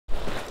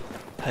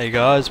Hey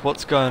guys,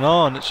 what's going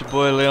on? It's your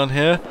boy Leon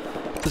here.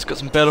 Just got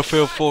some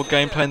Battlefield 4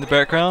 gameplay in the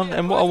background,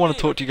 and what I want to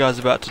talk to you guys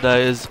about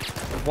today is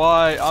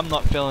why I'm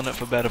not feeling it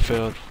for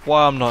Battlefield,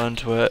 why I'm not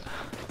into it,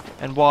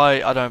 and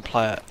why I don't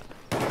play it.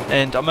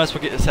 And I might as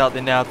well get this out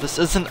there now. This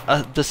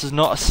is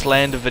not a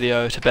slander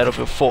video to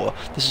Battlefield 4.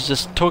 This is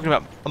just talking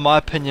about my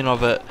opinion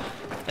of it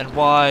and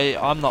why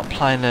I'm not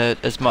playing it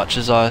as much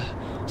as I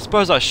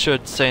suppose I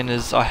should, seeing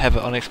as I have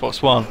it on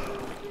Xbox One.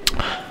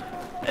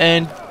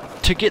 And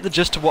to get the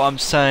gist of what I'm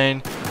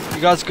saying,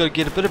 you guys got to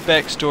get a bit of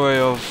backstory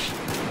of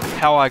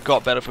how I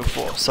got Battlefield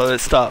 4. So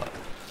let's start.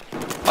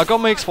 I got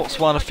my Xbox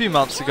One a few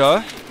months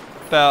ago,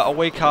 about a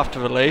week after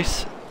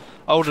release.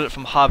 I ordered it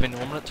from Harvey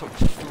Norman. It took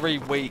 3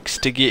 weeks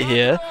to get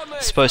here.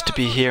 It's supposed to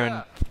be here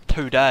in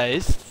 2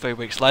 days, 3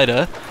 weeks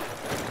later.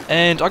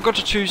 And I got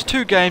to choose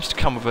 2 games to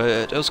come with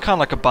it. It was kind of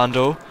like a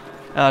bundle.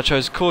 And I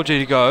chose Call of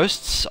Duty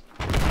Ghosts.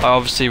 I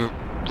obviously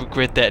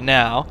regret that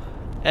now.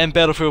 And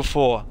Battlefield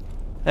 4.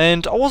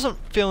 And I wasn't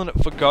feeling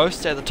it for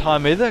Ghosts at the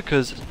time either,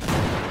 because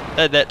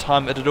at that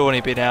time it had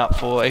already been out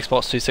for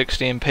Xbox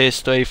 360 and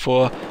PS3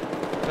 for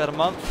about a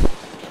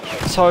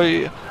month. So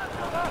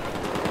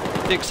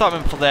the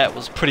excitement for that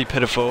was pretty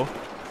pitiful,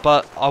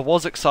 but I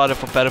was excited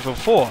for Battlefield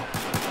 4.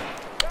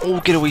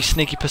 Oh, get a wee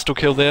sneaky pistol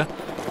kill there.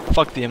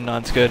 Fuck, the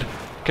M9's good.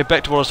 Okay,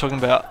 back to what I was talking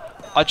about.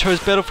 I chose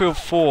Battlefield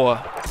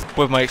 4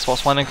 with my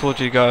Xbox One and Call of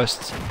Duty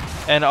Ghosts,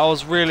 and I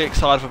was really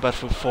excited for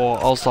Battlefield 4.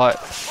 I was like,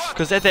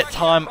 because at that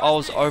time I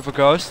was over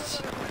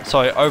Ghosts,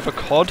 sorry, over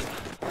COD,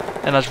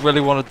 and I just really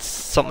wanted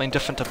something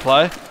different to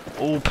play.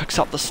 Oh, picks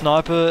up the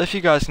sniper. If you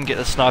guys can get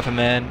the sniper,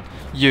 man,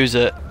 use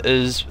it. It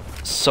is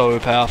so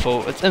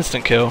powerful. It's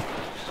instant kill.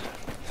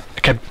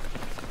 Okay,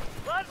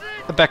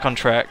 back on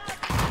track.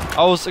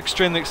 I was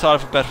extremely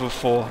excited for Battlefield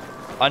 4.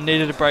 I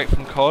needed a break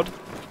from COD,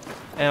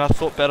 and I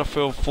thought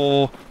Battlefield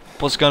 4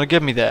 was going to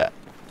give me that.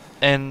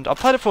 And I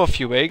played it for a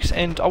few weeks,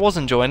 and I was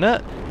enjoying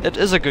it. It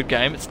is a good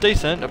game. It's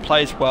decent. It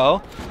plays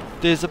well.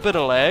 There's a bit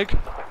of lag,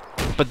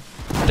 but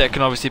that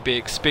can obviously be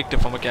expected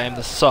from a game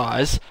this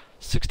size.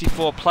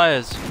 64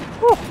 players.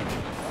 Whew,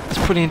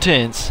 it's pretty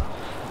intense.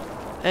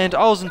 And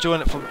I was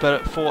enjoying it for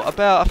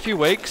about a few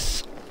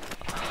weeks.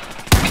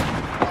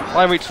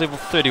 I reached level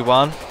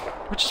 31,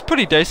 which is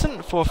pretty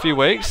decent for a few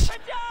weeks.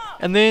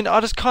 And then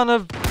I just kind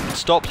of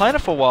stopped playing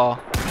it for a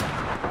while.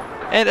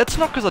 And it's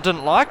not because I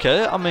didn't like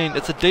it. I mean,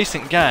 it's a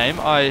decent game.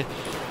 I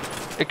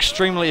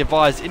extremely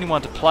advise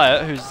anyone to play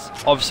it who's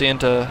obviously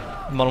into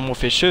Modern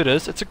Warfare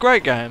shooters. It's a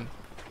great game.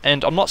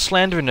 And I'm not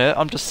slandering it,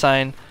 I'm just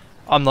saying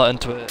I'm not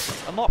into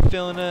it. I'm not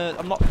feeling it,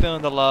 I'm not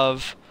feeling the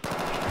love.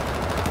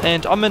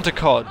 And I'm into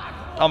COD.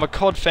 I'm a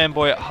COD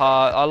fanboy at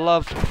heart. I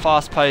love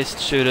fast-paced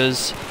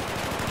shooters.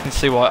 You can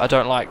see why I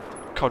don't like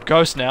COD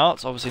Ghost now.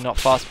 It's obviously not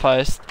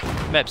fast-paced.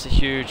 Maps are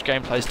huge,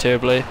 gameplay's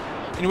terribly.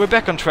 Anyway,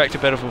 back on track to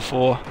Battlefield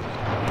 4.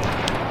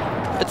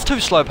 It's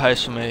too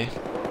slow-paced for me.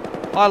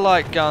 I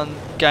like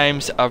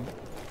games that are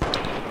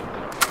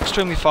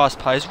extremely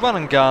fast-paced, run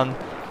and gun,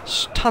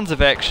 tons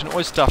of action,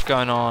 always stuff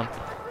going on.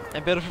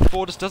 And Battlefield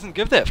 4 just doesn't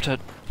give that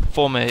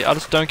for me. I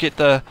just don't get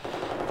the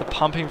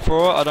pumping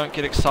for it. I don't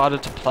get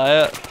excited to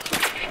play it.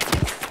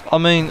 I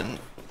mean,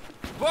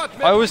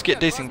 I always get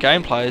decent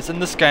gameplays. In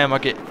this game, I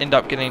end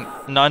up getting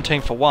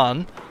 19 for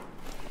 1,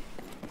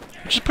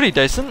 which is pretty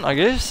decent, I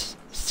guess,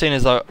 seeing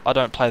as though I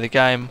don't play the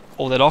game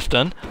all that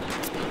often.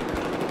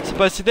 So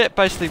basically, that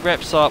basically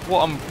wraps up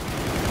what I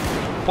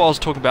was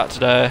talking about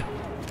today.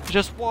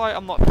 Just why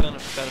I'm not feeling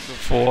it for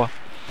Battlefield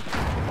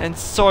 4. And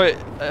sorry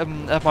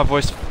if my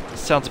voice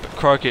sounds a bit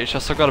croaky, it's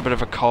just I've got a bit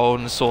of a cold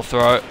and a sore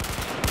throat.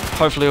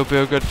 Hopefully it'll be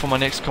all good for my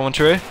next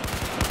commentary.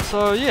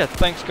 So yeah,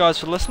 thanks guys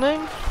for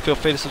listening. Feel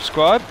free to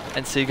subscribe,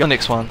 and see you guys in the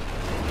next one.